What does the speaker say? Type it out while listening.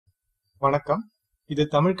வணக்கம். இது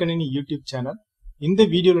தமிழ் கணினி யூடியூப் சேனல். இந்த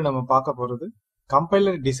வீடியோல நம்ம பார்க்க போறது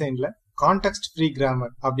கம்பைலர் டிசைன்ல கான்டெக்ஸ்ட் ஃப்ரீ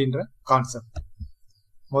கிராமர் அப்படின்ற கான்செப்ட்.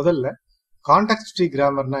 முதல்ல கான்டெக்ஸ்ட் ஃப்ரீ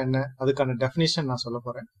கிராமர்னா என்ன, அதுக்கான டெஃபினிஷன் நான் சொல்ல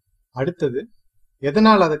போறேன். அடுத்தது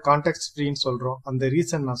எதனால அது கான்டெக்ஸ்ட் ஃப்ரீன்னு சொல்றோம், அந்த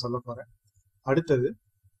ரீசன் நான் சொல்ல போறேன். அடுத்தது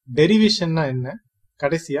டெரிவேஷன்னா என்ன,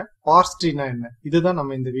 கடைசியா பார்ஸ் ட்ரீனா என்ன, இதுதான்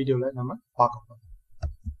நம்ம இந்த வீடியோல நம்ம பார்க்க போறோம்.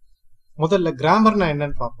 முதல்ல கிராமர்னா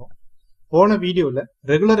என்னன்னு பார்ப்போம். போன வீடியோல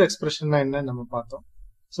ரெகுலர் எக்ஸ்பிரஷன்னா என்ன நம்ம பார்த்தோம்.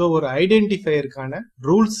 ஸோ ஒரு ஐடென்டிஃபையருக்கான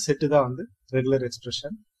ரூல்ஸ் செட்டு தான் வந்து ரெகுலர்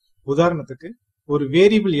எக்ஸ்பிரஷன். உதாரணத்துக்கு ஒரு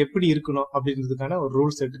வேரியபிள் எப்படி இருக்கணும் அப்படின்றதுக்கான ஒரு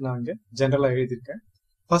ரூல் செட்டு நான் இங்க ஜெனரலா எழுதியிருக்கேன்.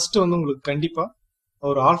 ஃபர்ஸ்ட் வந்து உங்களுக்கு கண்டிப்பா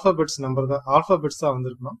ஒரு ஆல்பாபெட்ஸ் தான்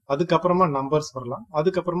வந்திருக்கணும். அதுக்கப்புறமா நம்பர்ஸ் வரலாம்,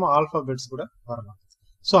 அதுக்கப்புறமா ஆல்பாபெட்ஸ் கூட வரலாம்.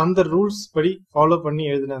 ஸோ அந்த ரூல்ஸ் படி ஃபாலோ பண்ணி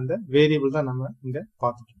எழுதின அந்த வேரியபிள் தான் நம்ம இங்க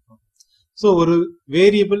பார்த்துட்டு இருக்கோம். ஸோ ஒரு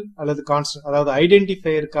வேரியபிள் அல்லது கான்ஸ்டன்ட், அதாவது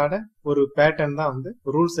ஐடென்டிஃபையருக்கான ஒரு பேட்டர்ன் தான் வந்து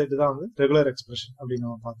ரூல் செட் தான் வந்து ரெகுலர் எக்ஸ்பிரஷன் அப்படின்னு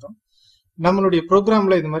நம்ம பார்த்தோம். நம்மளுடைய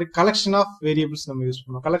ப்ரோக்ராம்ல இந்த மாதிரி கலெக்ஷன் ஆஃப் வேரியபிள்ஸ் நம்ம யூஸ்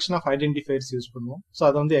பண்ணுவோம், கலெக்ஷன் ஆஃப் ஐடென்டிஃபையர்ஸ் யூஸ் பண்ணுவோம். ஸோ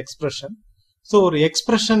அது வந்து எக்ஸ்பிரஷன். ஸோ ஒரு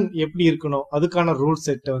எக்ஸ்பிரஷன் எப்படி இருக்கணும் அதுக்கான ரூல்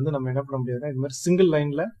செட்டை வந்து நம்ம என்ன பண்ண முடியாதுன்னா இந்த மாதிரி சிங்கிள்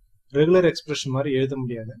லைன்ல ரெகுலர் எக்ஸ்பிரஷன் மாதிரி எழுத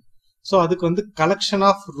முடியாது. ஸோ அதுக்கு வந்து கலெக்ஷன்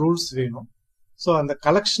ஆஃப் ரூல்ஸ் வேணும். ஸோ அந்த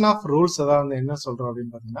கலெக்ஷன் ஆஃப் ரூல்ஸ் அதான் வந்து என்ன சொல்றோம்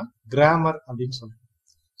அப்படின்னு பார்த்தீங்கன்னா கிராமர் அப்படின்னு சொல்றோம்.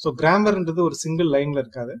 ஸோ கிராமர்ன்றது ஒரு சிங்கிள் லைன்ல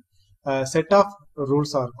இருக்காது, செட் ஆஃப்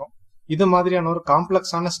ரூல்ஸா இருக்கும். இது மாதிரியான ஒரு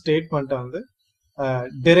காம்ப்ளெக்ஸான ஸ்டேட்மெண்ட்டை வந்து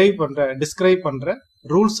டிஸ்கிரைப் பண்ற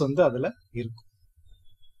ரூல்ஸ் வந்து அதுல இருக்கும்.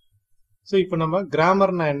 ஸோ இப்போ நம்ம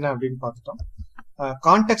கிராமர்னா என்ன அப்படின்னு பார்த்துட்டோம்.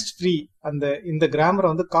 கான்டெக்ஸ்ட் ஃப்ரீ, இந்த கிராமரை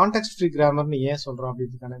வந்து கான்டெக்ஸ்ட் ஃப்ரீ கிராமர்னு ஏன் சொல்றோம்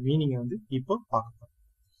அப்படின்றதுக்கான மீனிங்கை வந்து இப்போ பார்க்கலாம்.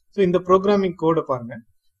 ஸோ இந்த ப்ரோக்ராமிங் கோடை பாருங்க.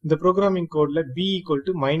 இந்த ப்ரோக்ராமிங் கோட்ல b =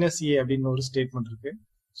 -a அப்படின்னு ஒரு ஸ்டேட்மெண்ட் இருக்கு.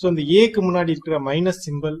 ஸோ இந்த ஏக்கு முன்னாடி இருக்கிற மைனஸ்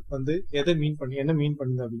சிம்பிள் வந்து என்ன மீன்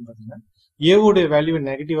பண்ணுது அப்படின்னு பாத்தீங்கன்னா ஏவோட வேல்யூவை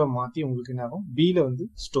நெகட்டிவா மாத்தி உங்களுக்கு என்ன ஆகும், பில வந்து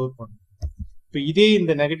ஸ்டோர் பண்ணும். இப்போ இதே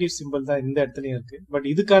இந்த நெகட்டிவ் சிம்பிள் தான் இந்த இடத்துலயும் இருக்கு. பட்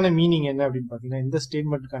இதுக்கான மீனிங் என்ன அப்படின்னு பாத்தீங்கன்னா இந்த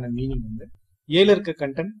ஸ்டேட்மெண்ட்டுக்கான மீனிங் வந்து ஏல இருக்க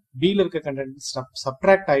கண்டென்ட் பில இருக்க கண்டென்ட்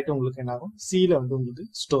சப்ட்ராக்ட் ஆயிட்டு உங்களுக்கு என்ன ஆகும், சில வந்து உங்களுக்கு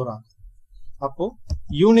ஸ்டோர் ஆகும். அப்போ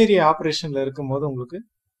யூனரி ஆபரேஷன்ல இருக்கும் போது உங்களுக்கு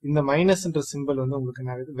இந்த மைனஸ்ன்ற சிம்பிள் வந்து உங்களுக்கு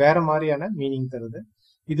என்ன ஆகுது, வேற மாதிரியான மீனிங் தருது.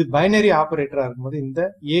 இது பைனரி ஆபரேட்டரா இருக்கும்போது இந்த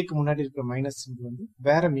ஏக்கு முன்னாடி இருக்கிற மைனஸ் சிம்பிள் வந்து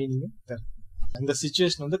வேற மீனிங் தருது. இந்த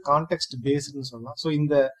சிச்சுவேஷன் வந்து கான்டெக்ஸ்ட் பேஸ்ட்னு சொல்லலாம். ஸோ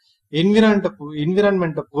இந்த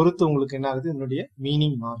என்விரான்மெண்ட்டை பொறுத்து உங்களுக்கு என்ன ஆகுது, என்னுடைய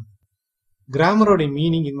மீனிங் மாறும். கிராமரோட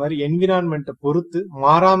மீனிங் இந்த மாதிரி என்விரான்மெண்ட்டை பொறுத்து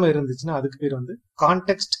மாறாம இருந்துச்சுன்னா அதுக்கு பேர் வந்து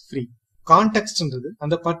கான்டெக்ஸ்ட் ஃப்ரீ. கான்டெக்ஸ்ட்ன்றது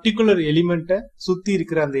அந்த பர்டிகுலர் எலிமெண்ட்டை சுத்தி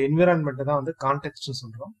இருக்கிற அந்த என்விரான்மெண்ட்டை தான் வந்து கான்டெக்ஸ்ட்னு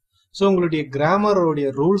சொல்றோம். ஸோ உங்களுடைய கிராமரோடைய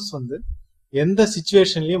ரூல்ஸ் வந்து எந்த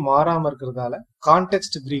சிச்சுவேஷன்லயும் மாறாம இருக்கிறதால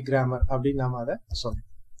கான்டெக்ஸ்ட் ஃப்ரீ கிராமர் அப்படின்னு நாம அதை சொல்றோம்.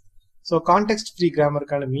 ஸோ கான்டெக்ஸ்ட் ஃப்ரீ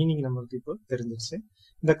கிராமருக்கான மீனிங் நம்மளுக்கு இப்போ தெரிஞ்சிருச்சு.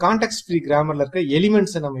 இந்த கான்டெக்ஸ்ட் ஃப்ரீ கிராமர்ல இருக்க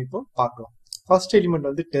எலிமெண்ட்ஸை நம்ம இப்போ பார்க்கலாம். ஃபர்ஸ்ட் எலிமெண்ட்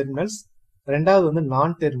வந்து டெர்மினல்ஸ், ரெண்டாவது வந்து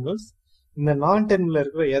நான் டெர்மினல்ஸ். இந்த நான் டெர்மினல்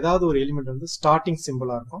இருக்கிற ஏதாவது ஒரு எலிமெண்ட் வந்து ஸ்டார்டிங்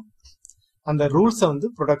சிம்பிளா இருக்கும். அந்த ரூல்ஸை வந்து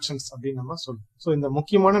ப்ரொடக்ஷன்ஸ் அப்படின்னு நம்ம சொல்லுவோம். ஸோ இந்த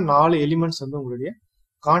முக்கியமான 4 எலிமெண்ட்ஸ் வந்து உங்களுடைய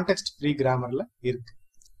கான்டெக்ஸ்ட் ஃப்ரீ கிராமர்ல இருக்கு.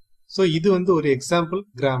 ஸோ இது வந்து ஒரு எக்ஸாம்பிள்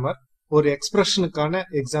கிராமர், ஒரு எக்ஸ்பிரஷனுக்கான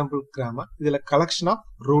எக்ஸாம்பிள் கிராமர். இதுல கலெக்ஷன் ஆஃப்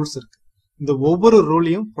ரூல்ஸ் இருக்கு. இந்த ஒவ்வொரு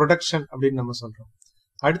ரூலையும் ப்ரொடக்ஷன் அப்படின்னு நம்ம சொல்றோம்.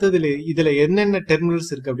 அடுத்தது இதுல என்னென்ன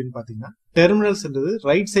டெர்மினல்ஸ் இருக்கு அப்படின்னு பாத்தீங்கன்னா டெர்மினல்ஸ்ன்றது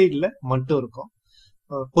ரைட் சைட்ல மட்டும் இருக்கும்.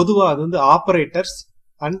 பொதுவா அது வந்து operators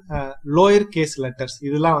and lower case letters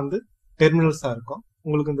இதெல்லாம் வந்து டெர்மினல்ஸா இருக்கும்.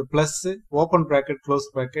 உங்களுக்கு இந்த plus, open bracket, close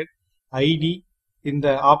bracket, ID, இந்த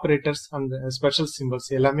ஆபரேட்டர்ஸ் அண்ட் ஸ்பெஷல் சிம்பிள்ஸ்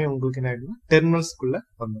எல்லாமே உங்களுக்கு என்ன ஆயிடும்னா டெர்மினல்ஸ்குள்ள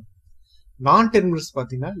வந்துடும். நான் டெர்மினல்ஸ்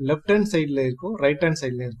பாத்தீங்கன்னா லெஃப்ட் ஹேண்ட் சைட்ல இருக்கும், ரைட் ஹேண்ட்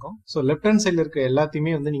சைட்ல இருக்கும். ஸோ லெஃப்ட் ஹேண்ட் சைட்ல இருக்க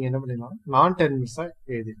எல்லாத்தையுமே வந்து நீங்க என்ன பண்ணிடலாம், நான் டெர்மினல்ஸா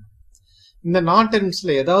எழுதிடலாம். இந்த நான்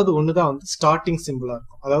டெர்மினல்ஸ்ல ஏதாவது ஒண்ணுதான் வந்து ஸ்டார்டிங் சிம்பிளா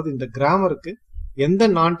இருக்கும். அதாவது இந்த கிராமருக்கு எந்த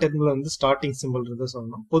நான் டெர்மினல் வந்து ஸ்டார்டிங் சிம்பிள்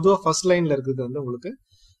சொல்லணும். பொதுவா ஃபர்ஸ்ட் லைன்ல இருக்கிறது வந்து உங்களுக்கு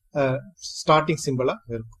ஸ்டார்டிங் சிம்பிளா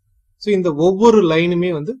இருக்கும். ஸோ இந்த ஒவ்வொரு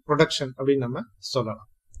லைனுமே வந்து ப்ரொடக்ஷன் அப்படின்னு நம்ம சொல்லலாம்.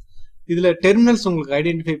 இதுல டெர்மினல்ஸ் உங்களுக்கு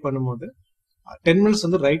ஐடென்டிஃபை பண்ணும்போது டெர்மினல்ஸ்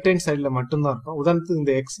வந்து ரைட் ஹேண்ட் சைட்ல மட்டும்தான் இருக்கும். உதாரணத்துக்கு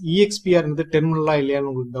இந்த EXPR டெர்மினலா இல்லையான்னு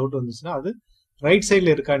உங்களுக்கு டவுட் வந்துச்சுன்னா அது ரைட் சைட்ல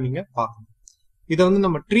இருக்கான்னு நீங்க பார்க்கணும். இதை வந்து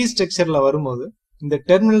நம்ம ட்ரீ ஸ்ட்ரக்சர்ல வரும்போது இந்த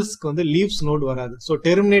டெர்மினல்ஸ்க்கு வந்து லீவ்ஸ் நோட் வராது. ஸோ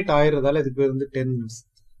டெர்மினேட் ஆயிரதால இதுக்கு பேர் வந்து டெர்மினல்ஸ்.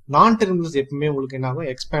 நான் டெர்மினல்ஸ் எப்பவுமே உங்களுக்கு என்ன ஆகும்,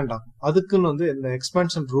 எக்ஸ்பேண்ட் ஆகும். அதுக்குன்னு வந்து இந்த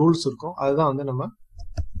எக்ஸ்பான்ஷன் ரூல்ஸ் இருக்கும். அதுதான் வந்து நம்ம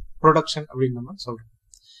ப்ரொடக்ஷன் அப்படின்னு நம்ம சொல்றோம்.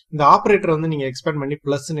 இந்த ஆபரேட்டர் வந்து நீங்க எக்ஸ்பேண்ட் பண்ணி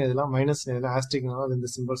பிளஸ்ன்னு எழுதலாம், மைனஸ்ன்னு எழுதலாம், ஆஸ்டிக் இந்த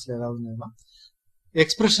சிம்பிள்ஸ்ல ஏதாவது எழுதலாம்.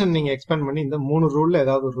 எக்ஸ்பிரஷன் நீங்க எக்ஸ்பேண்ட் பண்ணி இந்த 3 ரூல்ல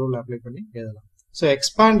ஏதாவது ஒரு ரூல் அப்ளை பண்ணி எழுதலாம். ஸோ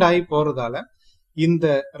எக்ஸ்பேண்ட் ஆகி போறதால இந்த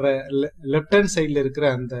லெஃப்ட் ஹேண்ட் சைட்ல இருக்கிற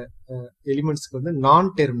அந்த எலிமெண்ட்ஸ்க்கு வந்து நான்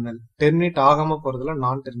டெர்மினல், டெர்மினேட் ஆகாம போறதுல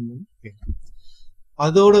நான் டெர்மினல் பேர்.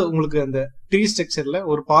 அதோட உங்களுக்கு அந்த ட்ரீ ஸ்ட்ரக்சர்ல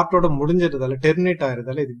ஒரு பார்ட்டோட முடிஞ்சிருந்தால டெர்மினேட்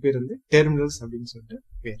ஆயிருந்தால இதுக்கு பேர் வந்து டெர்மினல்ஸ் அப்படின்னு சொல்லிட்டு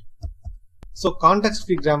பேர். சோ கான்டெக்ஸ்ட்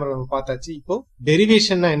ஃப்ரீ கிராமர் நம்ம பார்த்தாச்சு. இப்போ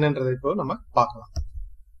டெரிவேஷன்னா என்னன்றதை இப்போ நம்ம பார்க்கலாம்.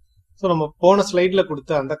 சோ நம்ம போன ஸ்லைட்ல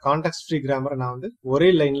கொடுத்த அந்த கான்டெக்ஸ்ட் ஃப்ரீ கிராமரை நான் வந்து ஒரே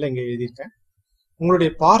லைன்ல இங்க எழுதியிருக்கேன்.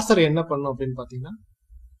 உங்களுடைய பார்சர் என்ன பண்ணும் அப்படின்னு பாத்தீங்கன்னா,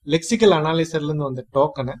 லெக்சிக்கல் அனாலிசர்ல இருந்து வந்த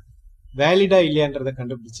டோக்கனை வேலிடா இல்லையான்றதை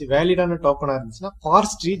கண்டுபிடிச்சு, வேலிடான டோக்கனா இருந்துச்சுன்னா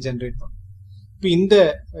பார்ஸ் ட்ரீ ஜென்ரேட் பண்ணும். இப்போ இந்த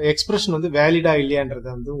எக்ஸ்பிரஷன் வந்து வேலிடா இல்லையான்றதை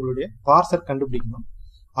வந்து உங்களுடைய பார்சர் கண்டுபிடிக்கணும்.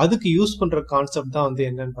 அதுக்கு யூஸ் பண்ற கான்செப்ட் தான் வந்து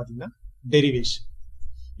என்னன்னு பாத்தீங்கன்னா டெரிவேஷன்.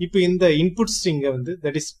 இப்போ இந்த இன்புட் ஸ்ட்ரிங்கை வந்து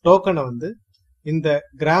தட் இஸ் டோக்கனை வந்து இந்த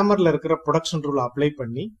கிராமர்ல இருக்கிற ப்ரொடக்ஷன் ரூல் அப்ளை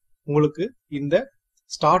பண்ணி உங்களுக்கு இந்த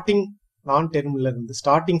ஸ்டார்டிங் நான் டெர்ம்ல இருந்து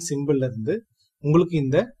ஸ்டார்டிங் சிம்பிள்ல இருந்து உங்களுக்கு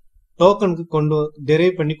இந்த டோக்கனுக்கு கொண்டு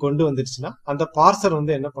டெரைவ் பண்ணி கொண்டு வந்துருச்சுன்னா அந்த பார்சர்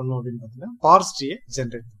வந்து என்ன பண்ணும் அப்படின்னு பாத்தீங்கன்னா பார்ஸ் ட்ரீயை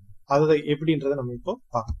ஜென்ரேட் பண்ணும். அது எப்படின்றத நம்ம இப்போ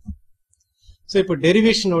பார்க்கலாம். ஸோ இப்போ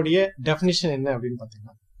டெரிவேஷனுடைய டெஃபினிஷன் என்ன அப்படின்னு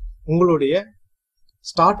பாத்தீங்கன்னா, உங்களுடைய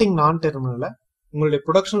ஸ்டார்டிங் நான் டெர்மினல உங்களுடைய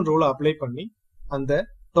ப்ரொடக்ஷன் ரூலை அப்ளை பண்ணி அந்த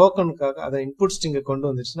டோக்கனுக்காக அதை இன்புட் ஸ்ட்ரிங்கை கொண்டு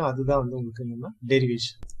வந்துருச்சுன்னா அதுதான் வந்து உங்களுக்கு என்னன்னா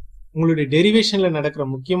டெரிவேஷன். உங்களுடைய டெரிவேஷன்ல நடக்கிற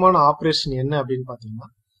முக்கியமான ஆப்ரேஷன் என்ன அப்படின்னு பாத்தீங்கன்னா,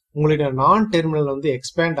 உங்களுடைய நான் டெர்மினல் வந்து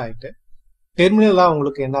எக்ஸ்பேண்ட் ஆயிட்டு டெர்மினலா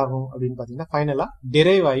உங்களுக்கு என்ன ஆகும் அப்படின்னு பாத்தீங்கன்னா ஃபைனலா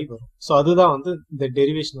டெரைவ் ஆகி வரும். ஸோ அதுதான் வந்து இந்த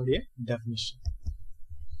டெரிவேஷனுடைய டெஃபினிஷன்.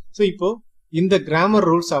 ஸோ இப்போ இந்த கிராமர்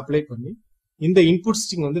ரூல்ஸ் அப்ளை பண்ணி இந்த இன்புட்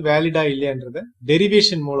ஸ்ட்ரிங் வந்து வேலிடா இல்லையான்றத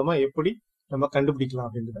டெரிவேஷன் மூலமா எப்படி நம்ம கண்டுபிடிக்கலாம்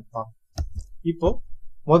அப்படின்றத பார்ப்போம். இப்போ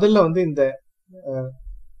முதல்ல வந்து இந்த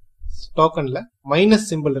டோக்கன்ல மைனஸ்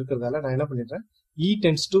சிம்பிள் இருக்கிறதால நான் என்ன பண்ணிடுறேன், இ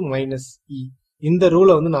டென்ஸ் டு மைனஸ் இ இந்த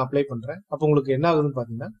ரூலை வந்து நான் அப்ளை பண்றேன். அப்போ உங்களுக்கு என்ன ஆகுதுன்னு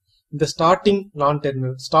பாத்தீங்கன்னா, இந்த ஸ்டார்டிங் நான்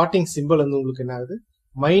டெர்மினல் ஸ்டார்டிங் சிம்பிள் வந்து உங்களுக்கு என்ன ஆகுது,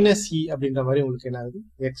 மைனஸ் இ அப்படின்ற மாதிரி உங்களுக்கு என்ன ஆகுது,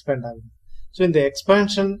 எக்ஸ்பேண்ட் ஆகுது. ஸோ இந்த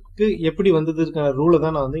எக்ஸ்பேன்ஷனுக்கு எப்படி வந்ததுக்கான ரூலை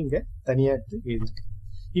தான் நான் வந்து இங்க தனியா எடுத்து எழுதிருக்கேன்.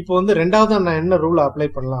 இப்போ வந்து ரெண்டாவது நான் என்ன ரூலை அப்ளை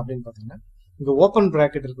பண்ணலாம் அப்படின்னு பாத்தீங்கன்னா, இங்க ஓப்பன்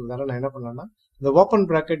பிராக்கெட் இருக்கிறதால நான் என்ன பண்ணலாம்னா இந்த ஓப்பன்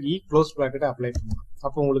பிராக்கெட் இ க்ளோஸ் பிராக்கெட் அப்ளை பண்ணலாம்.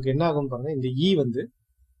 அப்போ உங்களுக்கு என்ன ஆகும் பாருங்க, இந்த இ வந்து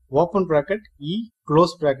ஓப்பன் பிராக்கெட் இ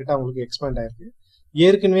க்ளோஸ் பிராக்கெட்டா உங்களுக்கு எக்ஸ்பேண்ட் ஆயிருக்கு.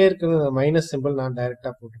 ஏற்கனவே இருக்கிற மைனஸ் சிம்பிள் நான்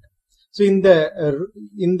டைரக்டா போட்டுட்டேன். ஸோ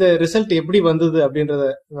இந்த ரிசல்ட் எப்படி வந்தது அப்படின்றத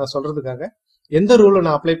நான் சொல்றதுக்காக எந்த ரூலை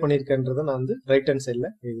நான் அப்ளை பண்ணிருக்கேன்றதை நான் வந்து ரைட் ஹேண்ட் சைட்ல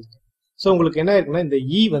எழுதிருக்கேன். ஸோ உங்களுக்கு என்ன இருக்குன்னா, இந்த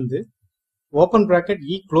இ வந்து ஓப்பன் பிராக்கெட்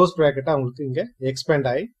இ க்ளோஸ் பிராக்கெட்டா உங்களுக்கு இங்க எக்ஸ்பேண்ட்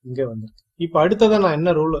ஆகி இங்க வந்திருக்கு. இப்போ அடுத்ததான் நான்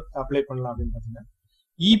என்ன ரூல் அப்ளை பண்ணலாம் அப்படின்னு பாத்தீங்கன்னா,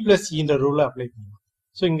 இ பிளஸ் இன்ற ரூலை அப்ளை பண்ணலாம்.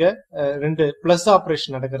 ஸோ இங்க ரெண்டு பிளஸ்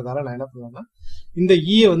ஆப்ரேஷன் நடக்கிறதால நான் என்ன பண்ணலாம்னா இந்த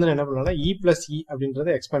இயை வந்து நான் என்ன பண்ணலாம்னா இ பிளஸ் இ அப்படின்றத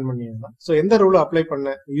எக்ஸ்பேண்ட் பண்ணிடலாம். ஸோ எந்த ரூலை அப்ளை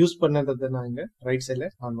பண்ண யூஸ் பண்ணதை நான் இங்க ரைட் சைட்ல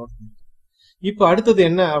நான் நோட் பண்ணிருக்கேன். இப்போ அடுத்தது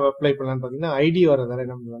என்ன அப்ளை பண்ணலாம்னு பாத்தீங்கன்னா, ஐடி வரதால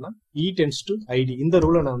என்ன பண்ணலாம்னா இ டென்ஸ் டு ஐடி இந்த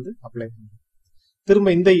ரூலை நான் வந்து அப்ளை பண்ணுறேன்.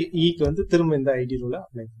 திரும்ப இந்த இக்கு வந்து திரும்ப இந்த ஐடி ரூலை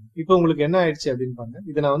அப்ளை பண்ணுறேன். இப்போ உங்களுக்கு என்ன ஆயிடுச்சு அப்படின்னு பாருங்க,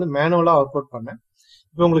 இதை நான் வந்து மேனுவலா ஒர்க் அவுட் பண்ணேன்.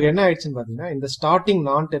 இப்போ உங்களுக்கு என்ன ஆயிடுச்சுன்னு பாத்தீங்கன்னா, இந்த ஸ்டார்டிங்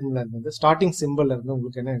நான் டெர்மினல் இருந்து ஸ்டார்டிங் சிம்பிள்ல இருந்து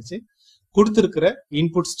உங்களுக்கு என்ன ஆயிடுச்சு, கொடுத்திருக்கிற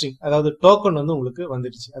இன்புட் ஸ்ட்ரிங் அதாவது டோக்கன் வந்து உங்களுக்கு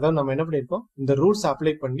வந்துடுச்சு. அதாவது நம்ம என்ன பண்ணிருக்கோம், இந்த ரூல்ஸ்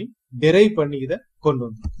அப்ளை பண்ணி டெரைவ் பண்ணி இதை கொண்டு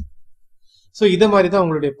வந்தோம். ஸோ இதை மாதிரி தான்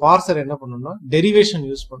உங்களுடைய பார்சர் என்ன பண்ணணும்னா டெரிவேஷன்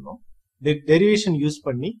யூஸ் பண்ணும். டெரிவேஷன் யூஸ்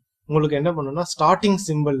பண்ணி உங்களுக்கு என்ன பண்ணணும்னா ஸ்டார்டிங்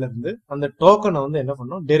சிம்பிள்ல இருந்து அந்த டோக்கனை வந்து என்ன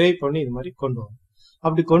பண்ணும், டெரைவ் பண்ணி இது மாதிரி கொண்டு வரும்.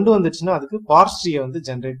 அப்படி கொண்டு வந்துச்சுன்னா அதுக்கு பார்ஸ் ட்ரீயை வந்து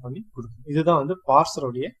ஜென்ரேட் பண்ணி கொடுக்கும். இதுதான் வந்து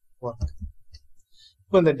பார்சருடைய ஒர்க்.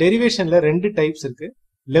 இப்போ இந்த டெரிவேஷன்ல ரெண்டு டைப்ஸ் இருக்கு,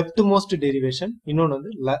 லெஃப்ட் மோஸ்ட் டெரிவேஷன், இன்னொன்று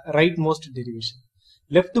வந்து right most derivation.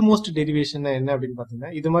 Left most derivation என்ன அப்படின்னு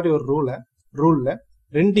பாத்தீங்கன்னா, இது மாதிரி ஒரு ரூல்ல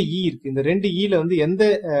ரெண்டு இ இருக்கு. இந்த ரெண்டு இல வந்து எந்த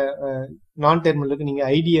நான் டெர்மினலுக்கு நீங்க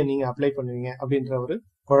ஐடியை நீங்க அப்ளை பண்ணுவீங்க அப்படின்ற ஒரு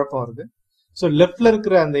குழப்பம் வருது. ஸோ லெஃப்ட்ல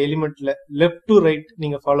இருக்கிற அந்த எலிமெண்ட்ல லெஃப்ட் டு ரைட்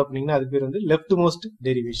நீங்க ஃபாலோ பண்ணீங்கன்னா அது பேர் வந்து லெஃப்ட் மோஸ்ட்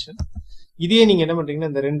டெரிவேஷன். இதே நீங்க என்ன பண்றீங்கன்னா,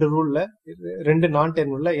 இந்த ரெண்டு ரூல்ல ரெண்டு நான்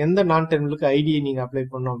டெர்மினல்ல எந்த நான் டெர்மினலுக்கு ஐடியை நீங்க அப்ளை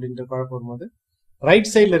பண்ணணும் அப்படின்ற குழப்பம் வரும்போது ரைட்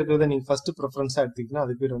சைட்ல இருக்கிறத நீங்க ஃபர்ஸ்ட் ப்ரிஃபரன்ஸா எடுத்தீங்கன்னா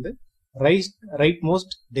அது பேர் வந்து ரைட்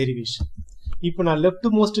மோஸ்ட் டெரிவேஷன். இப்போ நான் left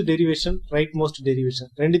most derivation right most derivation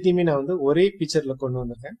ரெண்டுத்தையுமே நான் வந்து ஒரே பிக்சர்ல கொண்டு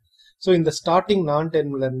வந்திருக்கேன். ஸோ இந்த ஸ்டார்டிங் நான்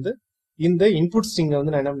டெர்மினல்ல இருந்து இந்த இன்புட் ஸ்ட்ரிங்கை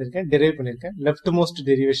வந்து நான் என்ன பண்ணிருக்கேன், டெரைவ் பண்ணிருக்கேன் லெஃப்ட் மோஸ்ட்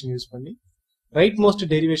டெரிவேஷன் யூஸ் பண்ணி. ரைட் மோஸ்ட்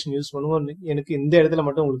டெரிவேஷன் யூஸ் பண்ணும்போது எனக்கு இந்த இடத்துல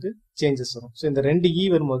மட்டும் உங்களுக்கு சேஞ்சஸ் வரும். ஸோ இந்த ரெண்டு இ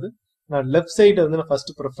வரும்போது நான் லெஃப்ட் சைடு வந்து நான்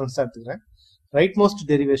ஃபர்ஸ்ட் ப்ரிஃபரன்ஸா எடுத்துக்கிறேன். ரைட் மோஸ்ட்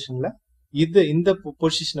டெரிவேஷன்ல இந்த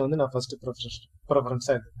பொசிஷனை வந்து நான் ஃபர்ஸ்ட்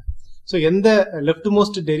ப்ரிஃபரன்ஸா எடுத்துக்கிறேன். ஸோ எந்த லெஃப்ட்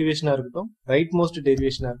மோஸ்ட் டெரிவேஷனா இருக்கட்டும் ரைட் மோஸ்ட்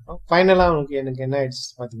டெரிவேஷனா இருக்கட்டும் ஃபைனலா எனக்கு என்ன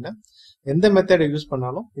ஆயிடுச்சு பாத்தீங்கன்னா, எந்த மெத்தடை யூஸ்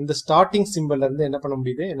பண்ணாலும் இந்த ஸ்டார்டிங் சிம்பிள்ல இருந்து என்ன பண்ண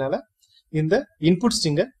முடியுது, என்னால இந்த இன்புட்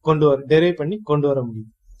ஸ்ட்ரிங்கை டெரைவ் பண்ணி கொண்டு வர முடியுது.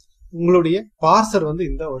 உங்களுடைய பார்சர் வந்து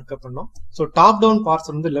இந்த ஒர்க்கை பண்ணும். ஸோ டாப் டவுன்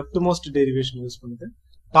பார்சர் வந்து லெஃப்ட் மோஸ்ட் டெரிவேஷன் யூஸ் பண்ணுது,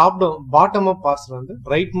 பாட்டம் அப் பார்சர் வந்து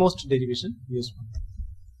ரைட் மோஸ்ட் டெரிவேஷன் யூஸ் பண்ணுது.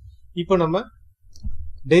 இப்போ நம்ம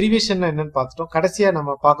டெரிவேஷன் என்னன்னு பார்த்துட்டோம். கடைசியா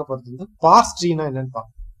நம்ம பார்க்க போறது வந்து பார்ஸ் ட்ரீனா என்னன்னு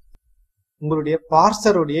பார்ப்போம். உங்களுடைய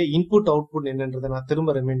பார்சருடைய இன்புட் அவுட்புட் என்னன்றதை நான்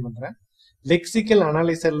திரும்ப ரிமைண்ட் பண்றேன். லெக்சிக்கல்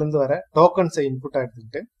அனாலிசர்ல இருந்து வர டோக்கன்ஸை இன்புட்டா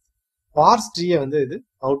எடுத்துக்கிட்டு பார்ஸ் ட்ரீயை வந்து இது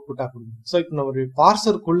அவுட்புட்டா கொடுக்கும். ஸோ இப்போ நம்ம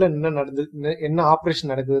பார்சருக்குள்ள என்ன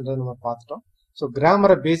ஆப்ரேஷன் நடக்குதுன்றத நம்ம பார்த்துட்டோம். ஸோ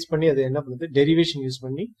கிராமரை பேஸ் பண்ணி அது என்ன பண்ணுது, டெரிவேஷன் யூஸ்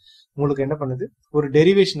பண்ணி உங்களுக்கு என்ன பண்ணுது, ஒரு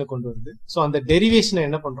டெரிவேஷனை கொண்டு வருது. ஸோ அந்த டெரிவேஷனை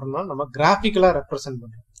என்ன பண்றோம்னா நம்ம கிராஃபிக்கலா ரெப்ரசென்ட்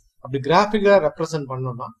பண்றோம். அப்படி கிராஃபிக்கலா ரெப்ரசென்ட்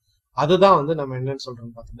பண்ணோம்னா அதுதான் வந்து நம்ம என்னன்னு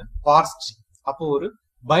சொல்றோம்னு பாத்தீங்கன்னா பார்ஸ் ட்ரீ. அப்போ ஒரு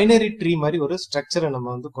பைனரி ட்ரீ மாதிரி ஒரு ஸ்ட்ரக்சரை நம்ம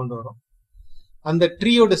வந்து கொண்டு வரோம். அந்த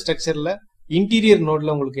ட்ரீயோட ஸ்ட்ரக்சர்ல இன்டீரியர்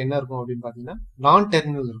நோட்ல உங்களுக்கு என்ன இருக்கும் அப்படின்னு பாத்தீங்கன்னா நான்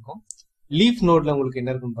டெர்மினல் இருக்கும். லீஃப் நோட்ல உங்களுக்கு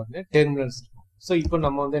என்ன இருக்குன்னு பாத்தீங்கன்னா டெர்மினல்ஸ் இருக்கும். ஸோ இப்போ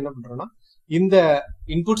நம்ம வந்து என்ன பண்றோம்னா இந்த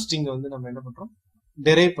இன்புட் ஸ்ட்ரிங் வந்து நம்ம என்ன பண்றோம்,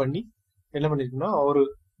 டெரைவ் பண்ணி என்ன பண்ணிருக்கோம்னா ஒரு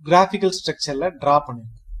கிராஃபிக்கல் ஸ்ட்ரக்சர்ல டிரா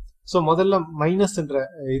பண்ணிருக்கோம். ஸோ முதல்ல மைனஸ்ன்ற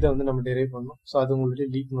இதை வந்து நம்ம டெரைவ் பண்ணோம். ஸோ அது உங்களுடைய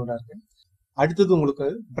லீஃப் நோடா இருக்கு. அடுத்தது உங்களுக்கு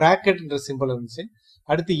பிராக்கெட்ன்ற சிம்பிள் வந்துச்சு.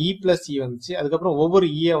 அடுத்து இ பிளஸ் இ வந்துச்சு. அதுக்கப்புறம் ஒவ்வொரு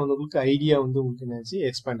இயா வந்து உங்களுக்கு ஐடியா வந்து உங்களுக்கு என்ன ஆச்சு,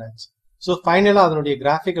 எக்ஸ்பேண்ட் ஆச்சு. ஸோ ஃபைனலா அதனுடைய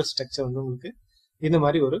கிராஃபிக்கல் ஸ்ட்ரக்சர் வந்து உங்களுக்கு இந்த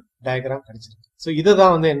மாதிரி ஒரு டயக்ராம் கிடைச்சிருக்கு. ஸோ இதை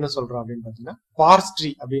தான் வந்து என்ன சொல்றோம் அப்படின்னு பாத்தீங்கன்னா பார்ஸ்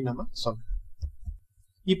ட்ரீ அப்படின்னு நம்ம சொல்றோம்.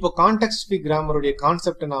 இப்போ கான்டெக்ஸ்ட் ஃப்ரீ கிராமருடைய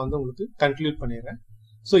கான்செப்டை நான் வந்து உங்களுக்கு கன்க்ளூட் பண்ணிடுறேன்.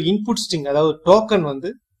 ஸோ இன்புட் ஸ்ட்ரிங் அதாவது டோக்கன்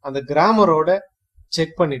வந்து அந்த கிராமரோட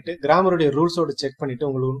செக் பண்ணிட்டு, கிராமருடைய ரூல்ஸோட செக் பண்ணிட்டு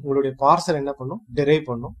உங்களுடைய பார்சர் என்ன பண்ணும், டெரைவ்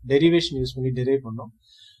பண்ணும். டெரிவேஷன் யூஸ் பண்ணி டெரைவ் பண்ணும்.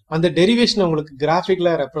 அந்த டெரிவேஷன் உங்களுக்கு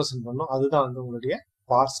கிராஃபிக்கலா ரெப்ரசென்ட் பண்ணும். அதுதான் வந்து உங்களுடைய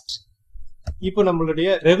பார்ஸ் ட்ரீ. இப்போ நம்மளுடைய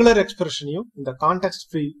ரெகுலர் எக்ஸ்பிரஷனையும் இந்த கான்டெக்ஸ்ட்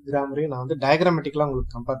ஃப்ரீ கிராமரையும் நான் வந்து டயக்ராமேட்டிக்கலா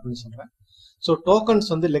உங்களுக்கு கம்பேர் பண்ணி சொல்றேன். ஸோ டோக்கன்ஸ்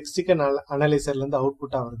வந்து லெக்சிக்கல் அனலைசர்ல இருந்து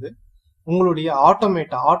அவுட்புட்டா வருது. உங்களுடைய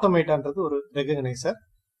ஆட்டோமேட்டான்றது ஒரு ரெகக்னைசர்.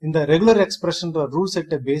 இந்த ரெகுலர் எக்ஸ்பிரஷன் ரூல்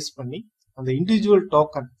செட்டை பேஸ் பண்ணி அந்த இண்டிவிஜுவல்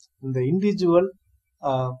டோக்கன், இந்த இண்டிவிஜுவல்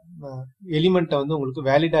எலிமெண்ட்டை வந்து உங்களுக்கு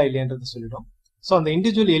வேலிடா இல்லையன்றது சொல்லிடும். ஸோ அந்த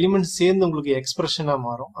இண்டிவிஜுவல் எலிமெண்ட் சேர்ந்து உங்களுக்கு எக்ஸ்பிரஷனா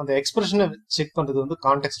மாறும். அந்த எக்ஸ்பிரஷனை செக் பண்றது வந்து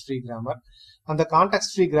கான்டெக்ஸ்ட் ஃப்ரீ கிராமர். அந்த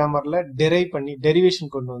கான்டெக்ஸ்ட் ஃப்ரீ கிராமர்ல டெரைவ் பண்ணி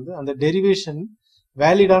டெரிவேஷன் கொண்டு வந்து அந்த டெரிவேஷன்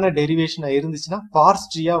வேலிடான டெரிவேஷனா இருந்துச்சுன்னா பார்ஸ்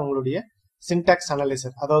ட்ரீயா உங்களுடைய சின்டாக்ஸ்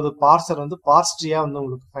அனலைசர், அதாவது பார்சர் வந்து பார்ஸ் ட்ரீயா வந்து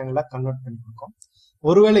உங்களுக்கு ஃபைனலா கன்வெர்ட் பண்ணி கொடுக்கும்.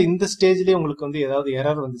 ஒருவேளை இந்த ஸ்டேஜ்லயே உங்களுக்கு வந்து ஏதாவது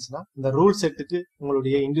எரர் வந்துச்சுன்னா இந்த ரூல் செட்டுக்கு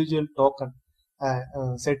உங்களுடைய இண்டிவிஜுவல் டோக்கன்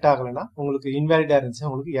செட் ஆகலைன்னா உங்களுக்கு இன்வேலிடா இருந்துச்சுன்னா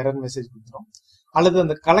உங்களுக்கு எரர் மெசேஜ் கொடுத்துரும். அல்லது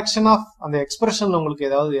அந்த கலெக்ஷன் ஆஃப் அந்த எக்ஸ்பிரஷன்ல உங்களுக்கு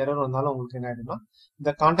ஏதாவது எரர் வந்தாலும் உங்களுக்கு என்ன ஆயிடும்னா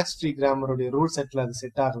இந்த கான்டெக்ஸ்ட் ஃப்ரீ கிராமருடைய ரூல் செட்ல அது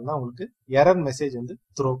செட் ஆகலன்னா உங்களுக்கு எரர் மெசேஜ் வந்து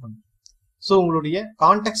த்ரோ பண்ணும். ஸோ உங்களுடைய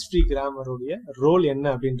கான்டெக்ஸ்ட் ஃப்ரீ கிராமருடைய ரோல் என்ன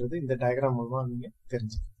அப்படின்றது இந்த டயக்ராம் மூலமா நீங்க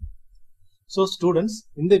தெரிஞ்சுக்கணும். ஸோ ஸ்டூடெண்ட்ஸ்,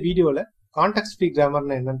 இந்த வீடியோல கான்டெக்ஸ்ட் ஃப்ரீ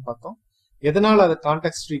கிராமர்னா என்னன்னு பார்த்தோம். எதனால அதை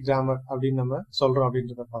கான்டெக்ஸ்ட் ஃப்ரீ கிராமர் அப்படின்னு நம்ம சொல்றோம்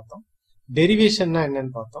அப்படின்றத பார்த்தோம். டெரிவேஷன்னா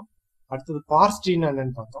என்னன்னு பார்த்தோம். அடுத்தது பார்ஸ் ட்ரீனா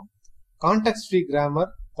என்னன்னு பார்த்தோம். கான்டெக்ஸ்ட் ஃப்ரீ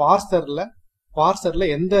கிராமர் பார்சர்ல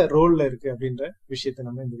எந்த ரோல்ல இருக்கு அப்படின்ற விஷயத்தை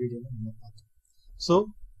நம்ம இந்த வீடியோல நம்ம பார்த்தோம். ஸோ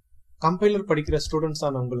கம்பைலர் படிக்கிற ஸ்டூடெண்ட்ஸ்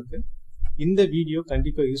ஆன உங்களுக்கு இந்த வீடியோ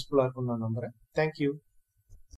கண்டிப்பா யூஸ்ஃபுல்லா இருக்கும்னு நான் நம்புறேன். தேங்க்யூ.